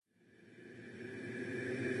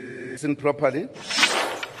listen properly.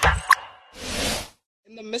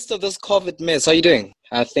 In the midst of this COVID mess, how are you doing?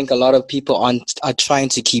 I think a lot of people are trying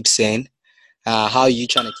to keep sane. How are you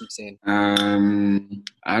trying to keep sane?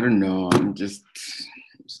 I don't know.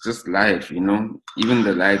 It's just life, you know. Even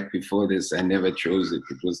the life before this, I never chose it.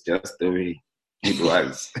 It was just the way it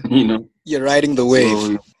was, you know. You're riding the wave.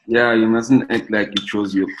 So, yeah, you mustn't act like you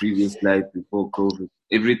chose your previous life before COVID.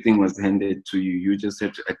 Everything was handed to you. You just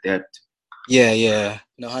have to adapt. Yeah.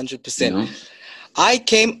 No, 100%. You know? I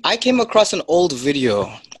came across an old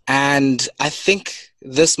video, and I think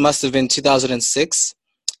this must have been 2006.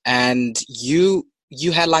 And you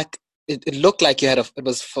had like it looked like it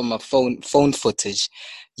was from a phone footage.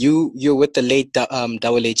 You're with the late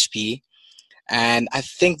Double HP, and I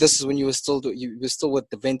think this is when you were still with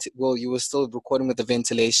the you were still recording with the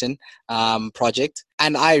ventilation project.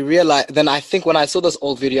 And I realized then, I think when I saw this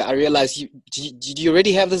old video, I realized did you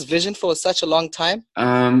already have this vision for such a long time?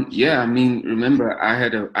 Yeah, I mean, remember I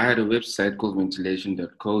had a website called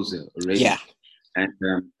ventilation.coza already. Yeah. And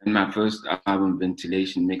my first album,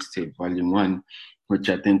 Ventilation Mixtape Volume 1, which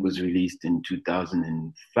I think was released in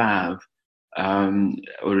 2005,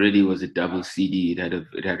 already was a double CD. It had a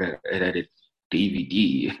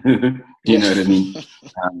DVD. You know what I mean?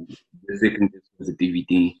 The second disc was a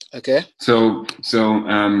DVD. Okay. So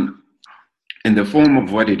in the form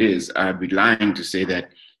of what it is, I'd be lying to say that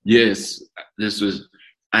yes,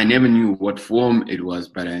 I never knew what form it was,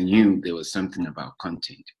 but I knew there was something about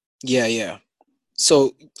content. Yeah.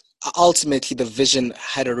 So ultimately, the vision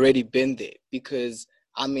had already been there, because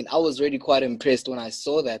I mean, I was already quite impressed when I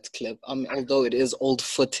saw that clip. Although it is old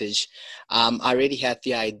footage, I already had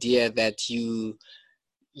the idea that you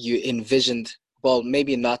envisioned, well,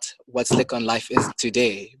 maybe not what Slick on Life is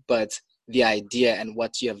today, but the idea and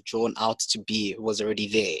what you have drawn out to be was already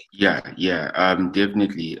there. Yeah,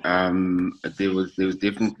 definitely. There was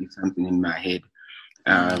definitely something in my head,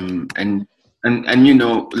 and you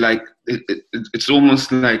know, like it's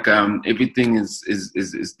almost like everything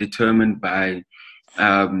is determined by.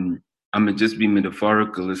 I'm gonna just be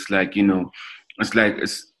metaphorical. It's like, you know, it's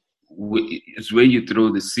where you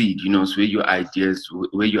throw the seed. You know, it's where your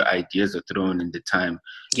ideas are thrown in the time,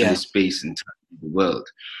 in the space and time of the world.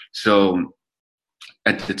 So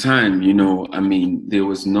at the time, you know, I mean, there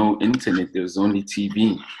was no internet. There was only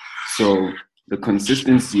TV. So the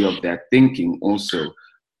consistency of that thinking also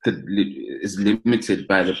is limited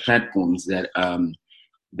by the platforms that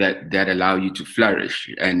allow you to flourish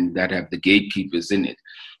and that have the gatekeepers in it.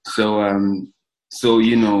 So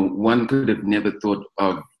you know, one could have never thought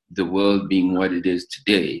of the world being what it is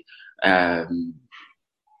today. But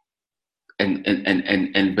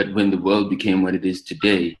when the world became what it is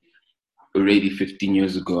today, already 15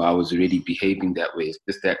 years ago, I was already behaving that way. It's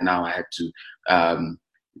just that now I had to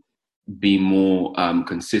be more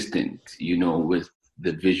consistent, you know, with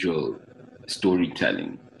the visual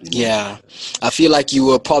storytelling. You know? Yeah, I feel like you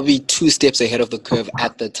were probably 2 steps ahead of the curve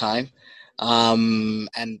at the time,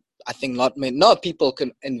 and I think not people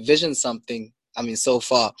can envision something, I mean, so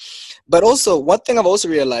far. But also, one thing I've also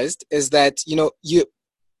realized is that, you know,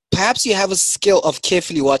 perhaps you have a skill of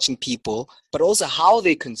carefully watching people, but also how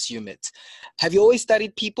they consume it. Have you always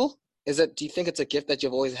studied people? Do you think it's a gift that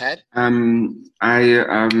you've always had? I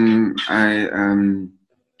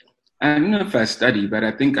don't know if I study, but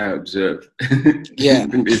I think I observe. Yeah.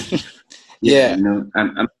 Yeah. You know,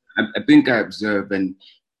 I think I observe, and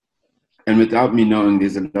without me knowing,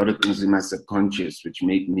 there's a lot of things in my subconscious which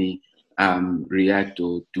make me react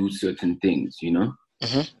or do certain things. You know.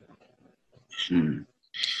 Mm-hmm.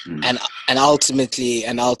 And ultimately,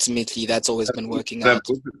 that's always been working out.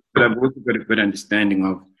 But I've also got a good understanding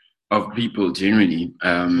of people generally,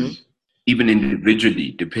 even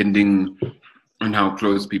individually, depending on how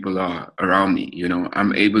close people are around me. You know,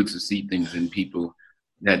 I'm able to see things in people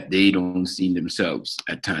that they don't see themselves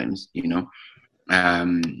at times, you know.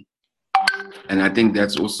 And I think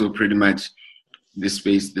that's also pretty much the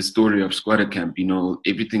story of Squatter Camp. You know,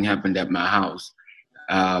 everything happened at my house,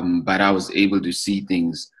 but I was able to see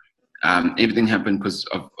things. Everything happened because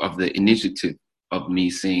of the initiative of me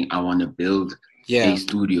saying I want to build a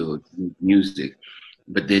studio, music.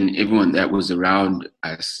 But then everyone that was around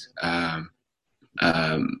us,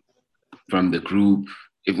 from the group,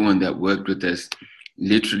 everyone that worked with us,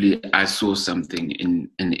 literally I saw something in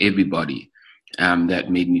everybody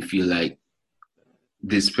that made me feel like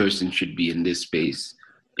this person should be in this space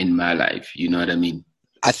in my life. You know what I mean?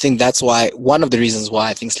 I think that's one of the reasons why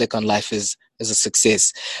I think Slick on Life is a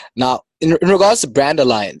success. Now, in regards to brand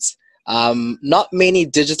alliance, not many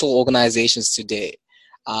digital organizations today,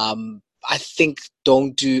 I think,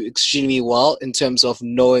 don't do extremely well in terms of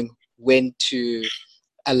knowing when to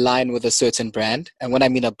align with a certain brand, and when I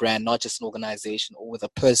mean a brand, not just an organization or with a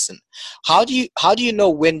person, how do you know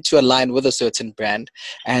when to align with a certain brand,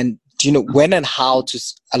 and do you know when and how to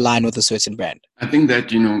align with a certain brand? I think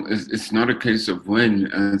that, it's not a case of when.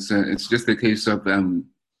 It's just a case of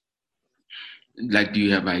like, do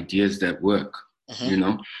you have ideas that work? Hmm. You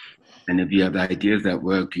know, and if you have ideas that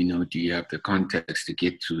work, do you have the context to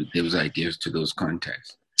get to those ideas, to those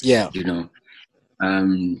contexts? Yeah. You know,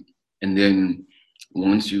 and then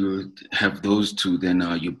once you have those two, then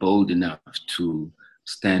are you bold enough to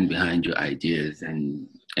stand behind your ideas and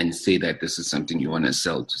say that this is something you want to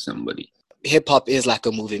sell to somebody? Hip hop is like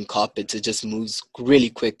a moving carpet. It just moves really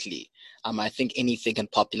quickly. I think anything in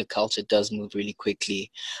popular culture does move really quickly.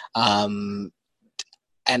 Um,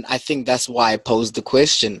 and I think that's why I posed the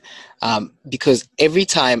question, because every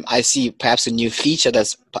time I see perhaps a new feature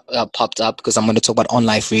that's popped up, because I'm going to talk about on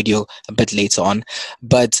live radio a bit later on,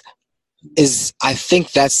 but I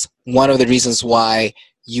think that's one of the reasons why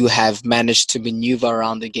you have managed to maneuver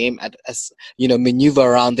around the game, as maneuver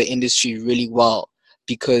around the industry really well,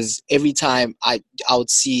 because every time I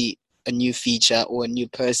would see a new feature or a new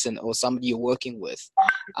person or somebody you're working with,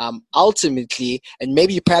 ultimately, and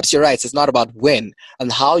maybe perhaps you're right, it's not about when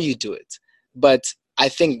and how you do it, but I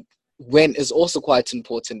think when is also quite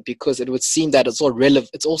important, because it would seem that it's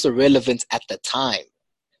also relevant at the time.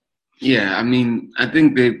 Yeah, I mean, I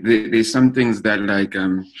think there's some things that, like,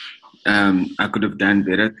 I could have done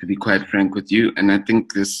better, to be quite frank with you. And I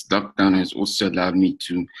think this lockdown has also allowed me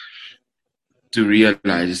to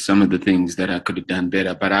realize some of the things that I could have done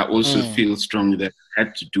better. But I also feel strongly that I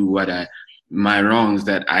had to do my wrongs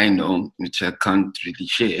that I know, which I can't really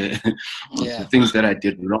share. The Yeah. things that I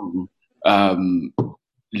did wrong, um,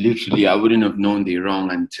 literally, I wouldn't have known they're wrong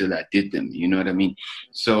until I did them. You know what I mean?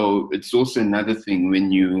 So it's also another thing when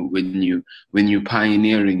you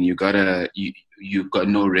pioneering, you've got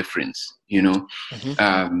no reference. Hmm.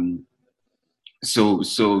 Um, so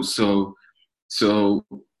so so so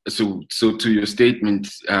so to your statement,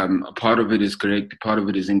 a part of it is correct, a part of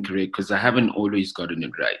it is incorrect, because I haven't always gotten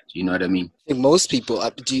it right. You know what I mean? I think most people,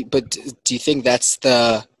 do you think that's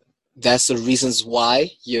the reasons why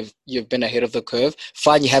you've been ahead of the curve?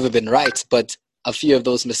 Fine, you haven't been right, but a few of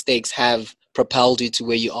those mistakes have propelled you to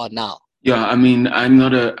where you are now. Yeah, I mean, I'm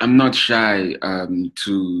not shy of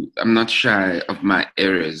my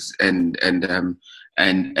errors, and I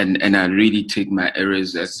really take my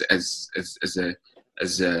errors as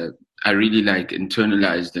a I really, like,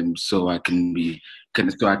 internalize them, so I can be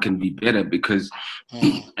better, because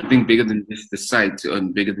Hmm. I think bigger than just the site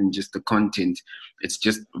and bigger than just the content, it's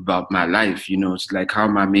just about my life. It's like, how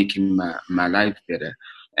am I making my life better?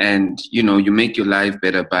 And you make your life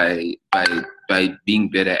better by being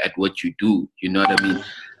better at what you do. You know what I mean?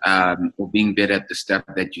 Or being better at the stuff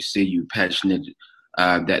that you say you're passionate,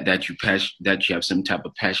 that you have some type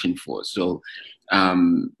of passion for. So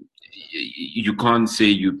um, you can't say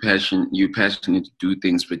you're passionate to do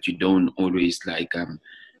things, but you don't always, like,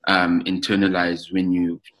 internalize when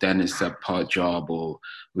you've done a subpar job, or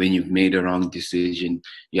when you've made a wrong decision.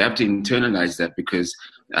 You have to internalize that, because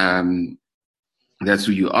that's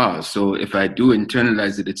who you are. So if I do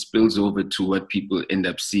internalize it, it spills over to what people end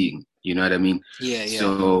up seeing. You know what I mean? Yeah, yeah.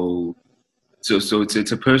 So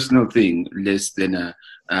it's a personal thing, less than a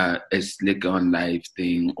slick on live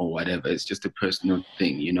thing or whatever. It's just a personal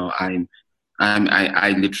thing.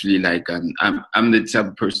 I literally, like, I'm the type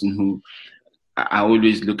of person who, I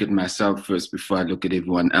always look at myself first before I look at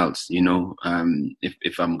everyone else.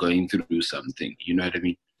 If I'm going through something, you know what I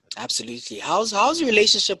mean? Absolutely. How's your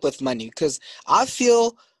relationship with money? Because I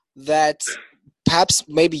feel that perhaps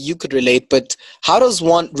maybe you could relate, but how does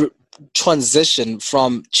one transition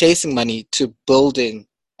from chasing money to building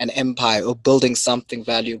an empire or building something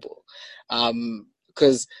valuable?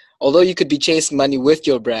 Because although you could be chasing money with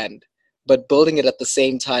your brand, but building it at the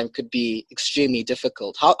same time could be extremely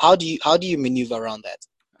difficult. How do you maneuver around that?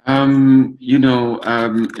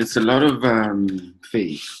 It's a lot of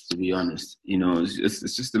faith, to be honest.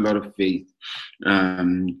 It's just a lot of faith.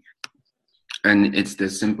 Um, and it's the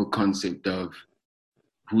simple concept of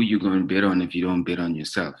who you're going to bet on if you don't bet on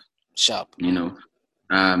yourself. Sharp. You know,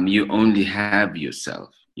 you only have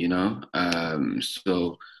yourself.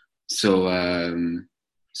 So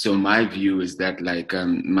so my view is that, like,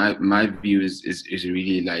 my view is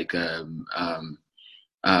really like,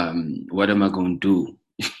 what am I going to do?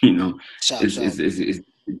 you know, Sharp, sharp. is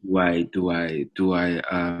do I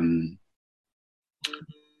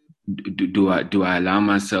allow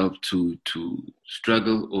myself to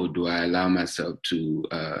struggle, or do I allow myself to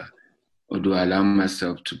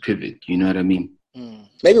pivot? You know what I mean?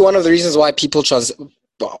 Maybe one of the reasons why people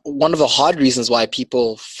one of the hard reasons why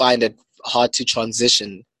people find it hard to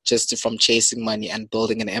transition from chasing money and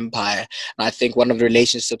building an empire. And I think one of the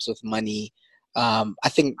relationships with money, I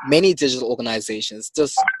think many digital organizations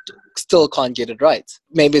just still can't get it right.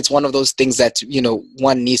 Maybe it's one of those things that,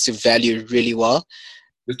 one needs to value really well.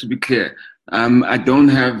 Just to be clear, I don't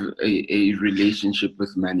have a relationship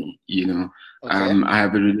with money, Okay. I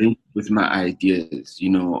have a relationship with my ideas,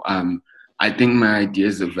 I think my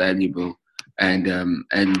ideas are valuable, and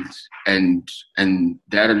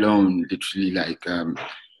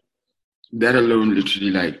that alone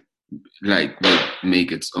literally will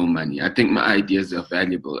make its own money. I think my ideas are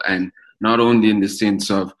valuable, and not only in the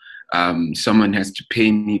sense of someone has to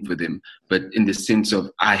pay me for them, but in the sense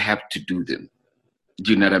of I have to do them.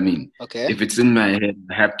 Do you know what I mean? Okay. If it's in my head,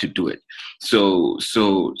 I have to do it. So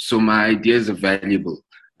my ideas are valuable,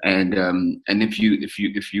 and if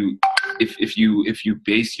you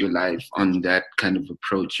base your life on that kind of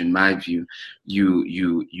approach, in my view,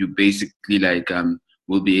 you basically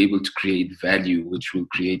will be able to create value, which will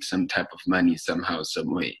create some type of money somehow, some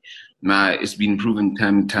way. It's been proven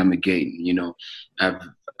time and time again. I've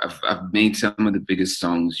made some of the biggest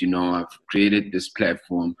songs. I've created this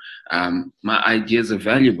platform. My ideas are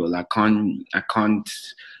valuable. I cannot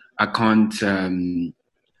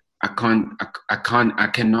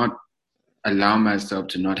allow myself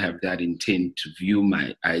to not have that intent to view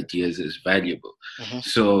my ideas as valuable. Mm-hmm.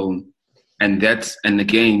 So, and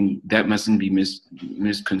again, that mustn't be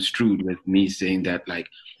misconstrued with me saying that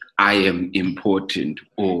I am important,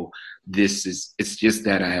 or it's just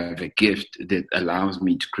that I have a gift that allows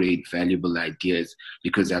me to create valuable ideas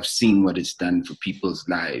because I've seen what it's done for people's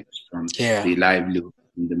lives, from their livelihood,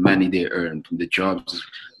 from the money they earn, from the jobs.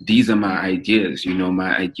 These are my ideas,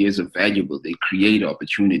 my ideas are valuable. They create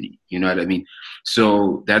opportunity, you know what I mean?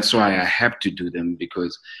 So that's why I have to do them,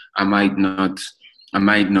 because I might not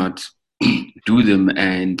do them,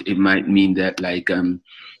 and it might mean that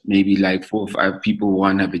maybe 4 or 5 people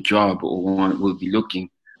won't have a job or will be looking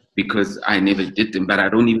because I never did them, but I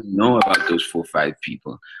don't even know about those 4 or 5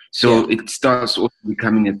 people. So it starts also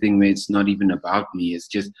becoming a thing where it's not even about me. It's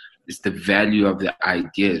the value of the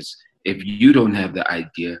ideas. If you don't have the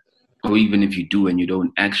idea, or even if you do and you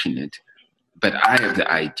don't action it, but I have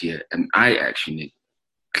the idea and I action it,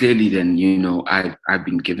 clearly then, I've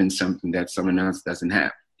been given something that someone else doesn't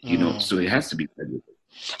have, so it has to be valuable.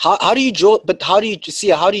 How do you draw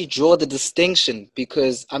the distinction?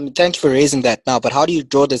 Because thank you for raising that now, but how do you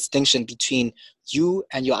draw the distinction between you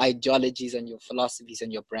and your ideologies and your philosophies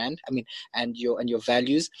and your brand? And your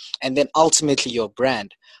values, and then ultimately your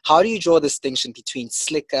brand. How do you draw the distinction between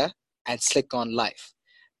Slicker and Slick on Life?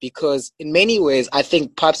 Because in many ways, I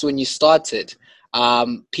think perhaps when you started,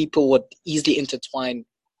 people would easily intertwine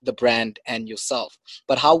the brand and yourself.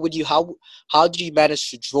 But how did you manage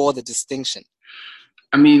to draw the distinction?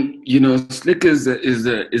 Slick is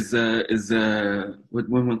what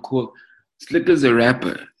one call Slicker's a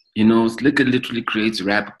rapper. Slicker literally creates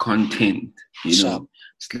rap content. Sure.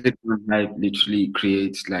 Slick on Life literally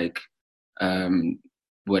creates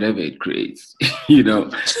whatever it creates.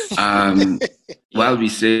 While we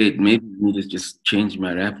say it, maybe we need to just change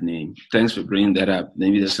my rap name. Thanks for bringing that up.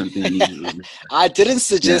 Maybe there's something I need to remember. I didn't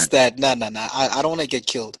suggest that. No. I don't want to get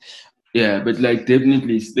killed. Yeah, but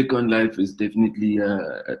definitely, Slick on Life is definitely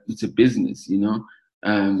it's a business,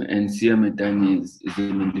 and Sia Madani is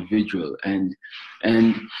an individual, and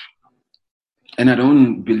I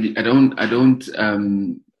don't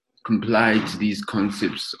comply to these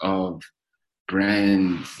concepts of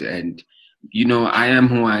brands, and I am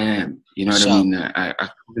who I am. You know what I mean?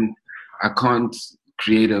 I can't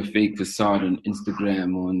create a fake facade on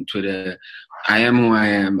Instagram or on Twitter. I am who I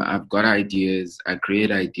am. I've got ideas. I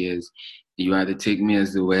create ideas. You either take me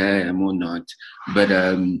as the way I am or not. But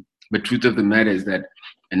truth of the matter is that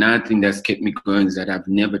another thing that's kept me going is that I've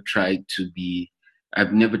never tried to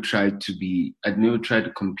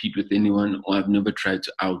compete with anyone, or I've never tried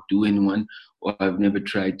to outdo anyone, or I've never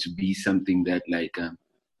tried to be something that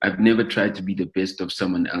I've never tried to be the best of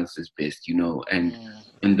someone else's best,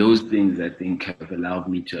 and those things I think have allowed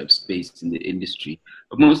me to have space in the industry.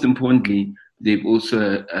 But most importantly, they've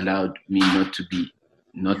also allowed me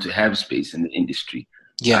not to have space in the industry.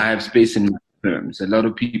 Yeah. I have space in my terms. A lot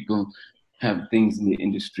of people have things in the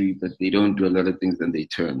industry, but they don't do a lot of things on their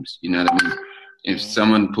terms. You know what I mean? If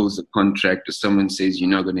someone pulls a contract or someone says you're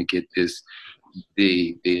not going to get this,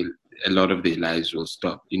 a lot of their lives will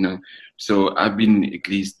stop, So I've been at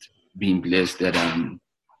least being blessed that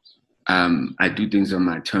I do things on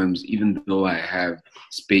my terms, even though I have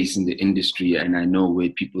space in the industry and I know where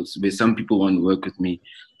some people want to work with me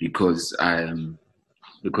because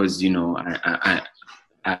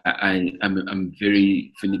I'm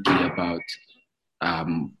very finicky about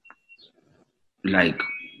um, like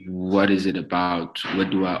what is it about? What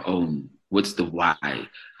do I own? What's the why?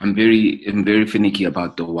 I'm very finicky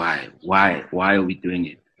about the why. Why are we doing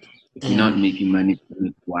it? If we're not Mm. making money from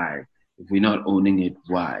it, why? If we're not owning it,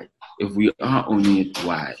 why? If we are owning it,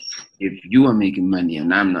 why? If you are making money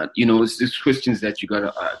and I'm not, it's these questions that you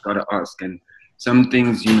gotta ask. And some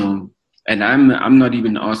things, and I'm not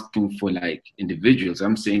even asking for like individuals.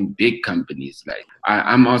 I'm saying big companies. Like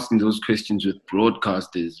I'm asking those questions with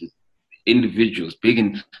broadcasters, with individuals, big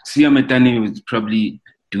and Sia Matani would probably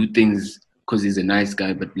do things because he's a nice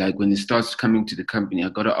guy, but like when it starts coming to the company, I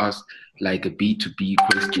gotta ask like a B2B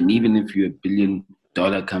question. Even if you're $1 billion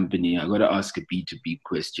company, I gotta ask a B2B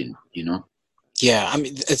question. Yeah, I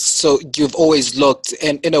mean, it's so you've always looked,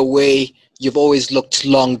 and in a way, you've always looked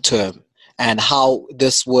long term and how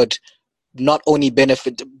this would not only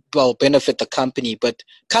benefit the company, but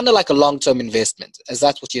kind of like a long term investment. Is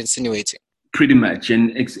that what you're insinuating? Pretty much.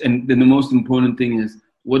 And then the most important thing is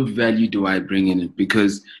what value do I bring in it?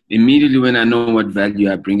 Because immediately when I know what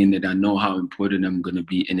value I bring in it, I know how important I'm going to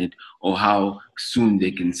be in it, or how soon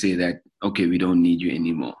they can say that, okay, we don't need you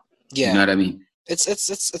anymore. You know Yeah. what I mean?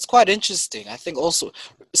 It's quite interesting. I think also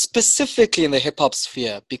specifically in the hip hop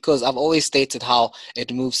sphere, because I've always stated how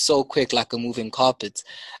it moves so quick like a moving carpet.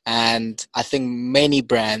 And I think many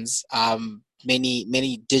brands,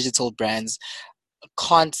 many digital brands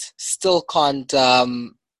still can't draw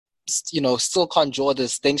the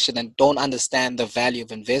distinction and don't understand the value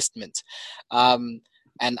of investment. And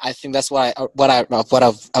I think that's what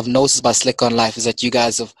I've noticed about Slick on Life is that you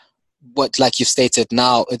guys have, what like you've stated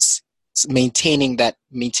now, it's maintaining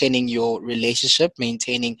your relationship,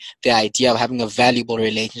 maintaining the idea of having a valuable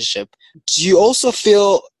relationship. Do you also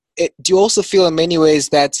feel in many ways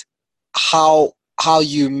that how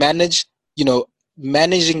you managing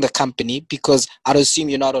the company, because I'd assume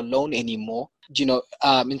you're not alone anymore,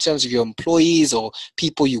 in terms of your employees or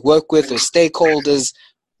people you work with or stakeholders,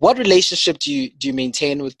 what relationship do you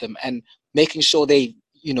maintain with them and making sure they,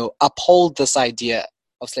 uphold this idea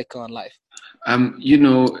of Slick on Life?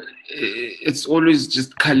 It's always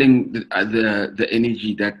just culling the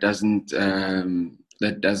energy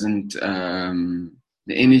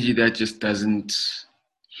the energy that just doesn't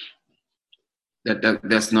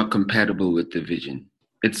that's not compatible with the vision.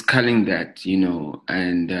 It's culling that,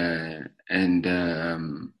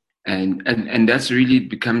 and that's really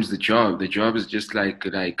becomes the job. The job is just like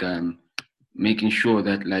making sure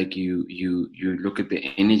that like you look at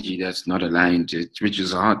the energy that's not aligned, which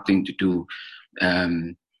is a hard thing to do.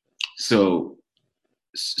 Um, so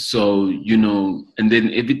and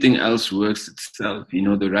then everything else works itself.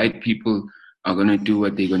 The right people are gonna do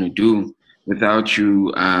what they're gonna do without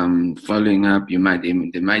you following up. They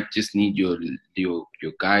might just need your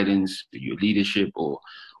guidance, your leadership,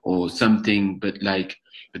 or something. But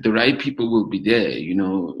the right people will be there.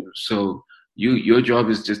 So your job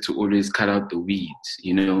is just to always cut out the weeds.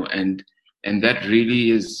 And that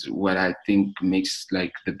really is what I think makes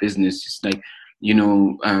like the business. It's like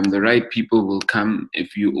the right people will come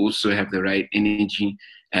if you also have the right energy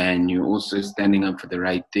and you're also standing up for the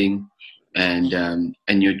right thing, and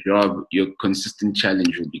your consistent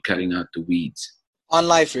challenge will be cutting out the weeds. On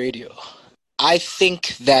Live Radio, I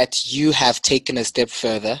think that you have taken a step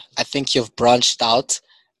further. I think you've branched out,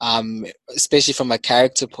 especially from a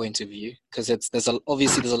character point of view, because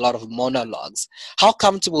obviously there's a lot of monologues. How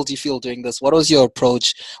comfortable do you feel doing this? What was your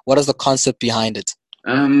approach? What is the concept behind it?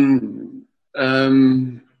 Um,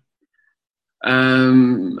 um,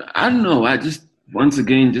 I don't know. I just once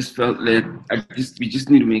again just felt like we just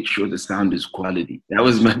need to make sure the sound is quality. That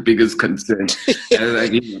was my biggest concern. I was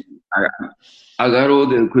like, I got all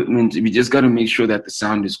the equipment. We just got to make sure that the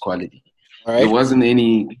sound is quality. All There right. wasn't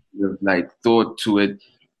any like thought to it.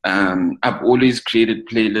 I've always created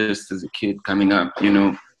playlists as a kid coming up,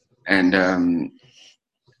 and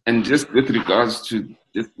just with regards to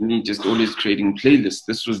just me just always creating playlists,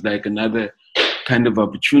 this was like another kind of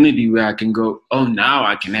opportunity where I can go, oh, now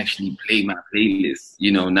I can actually play my playlist,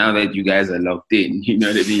 now that you guys are locked in, you know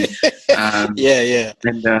what I mean? Yeah, yeah.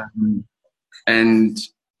 And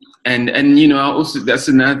I also, that's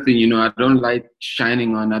another thing, I don't like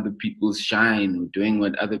shining on other people's shine or doing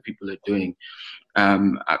what other people are doing.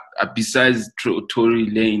 Besides Tory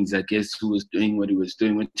Lanez, I guess, who was doing what he was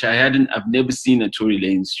doing, which I've never seen a Tory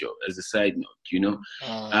Lanez show, as a side note,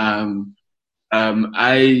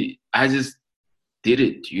 I just did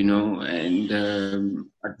it, and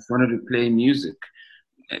I just wanted to play music.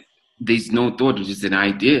 There's no thought, it's just an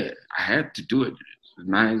idea. I had to do it. It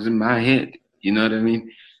was in my head, you know what I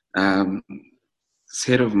mean? this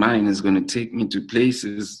head of mine is going to take me to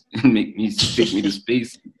places and take me to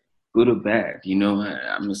space, good or bad. You know,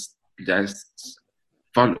 I must just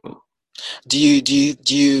follow. Do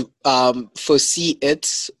you foresee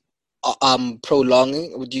it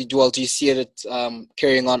prolonging? Do you see it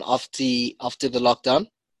carrying on after the lockdown?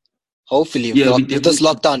 Hopefully, Yeah, if this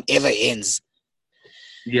lockdown ever ends.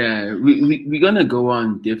 Yeah, we're gonna go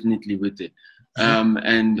on definitely with it,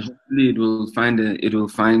 and hopefully it will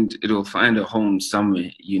find a home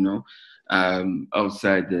somewhere, you know,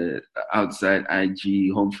 outside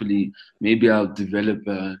IG. Hopefully, maybe I'll develop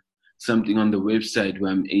something on the website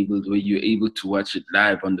where you're able to watch it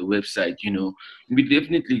live on the website. You know, we're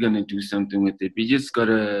definitely gonna do something with it. We just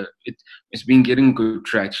it's been getting good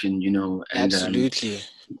traction, you know, Absolutely.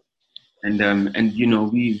 And you know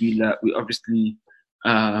we obviously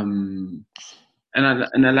um and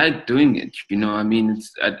I like doing it, you know. I mean,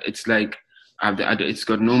 it's like it's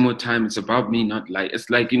got no more time. It's about me, not like it's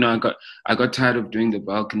like, you know, I got tired of doing the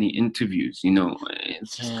balcony interviews, you know.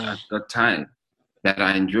 It's just I got tired. That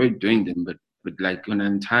I enjoyed doing them, but like when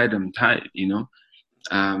I'm tired, you know.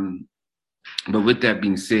 But with that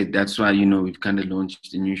being said, that's why, you know, we've kind of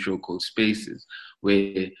launched a new show called Spaces,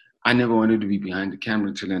 where I never wanted to be behind the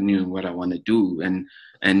camera till I knew what I want to do.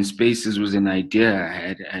 And Spaces was an idea I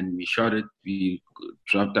had, and we shot it. We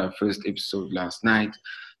dropped our first episode last night,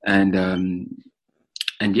 and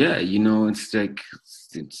yeah, you know, it's like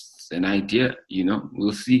it's an idea. You know,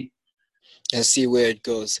 we'll see. And see where it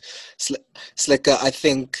goes. Slicker, I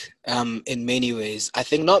think in many ways, I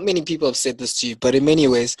think not many people have said this to you, but in many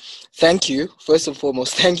ways, thank you. First and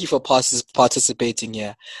foremost, thank you for participating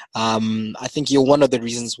here. I think you're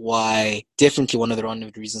definitely one of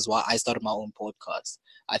the reasons why I started my own podcast.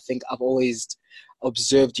 I think I've always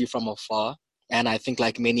observed you from afar. And I think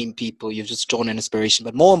like many people, you've just drawn an inspiration.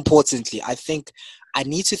 But more importantly, I think I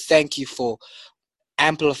need to thank you for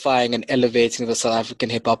amplifying and elevating the South African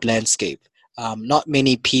hip hop landscape. Not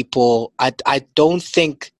many people, I don't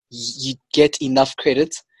think you get enough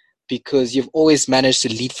credit because you've always managed to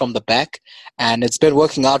lead from the back and it's been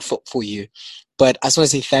working out for you. But I just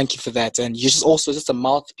want to say thank you for that. And you're just a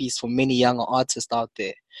mouthpiece for many younger artists out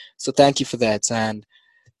there. So thank you for that. And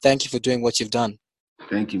thank you for doing what you've done.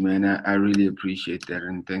 Thank you, man. I really appreciate that.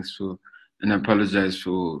 And I apologize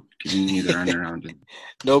for giving you the runaround.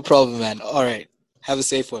 No problem, man. All right. Have a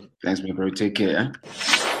safe one. Thanks, my bro. Take care.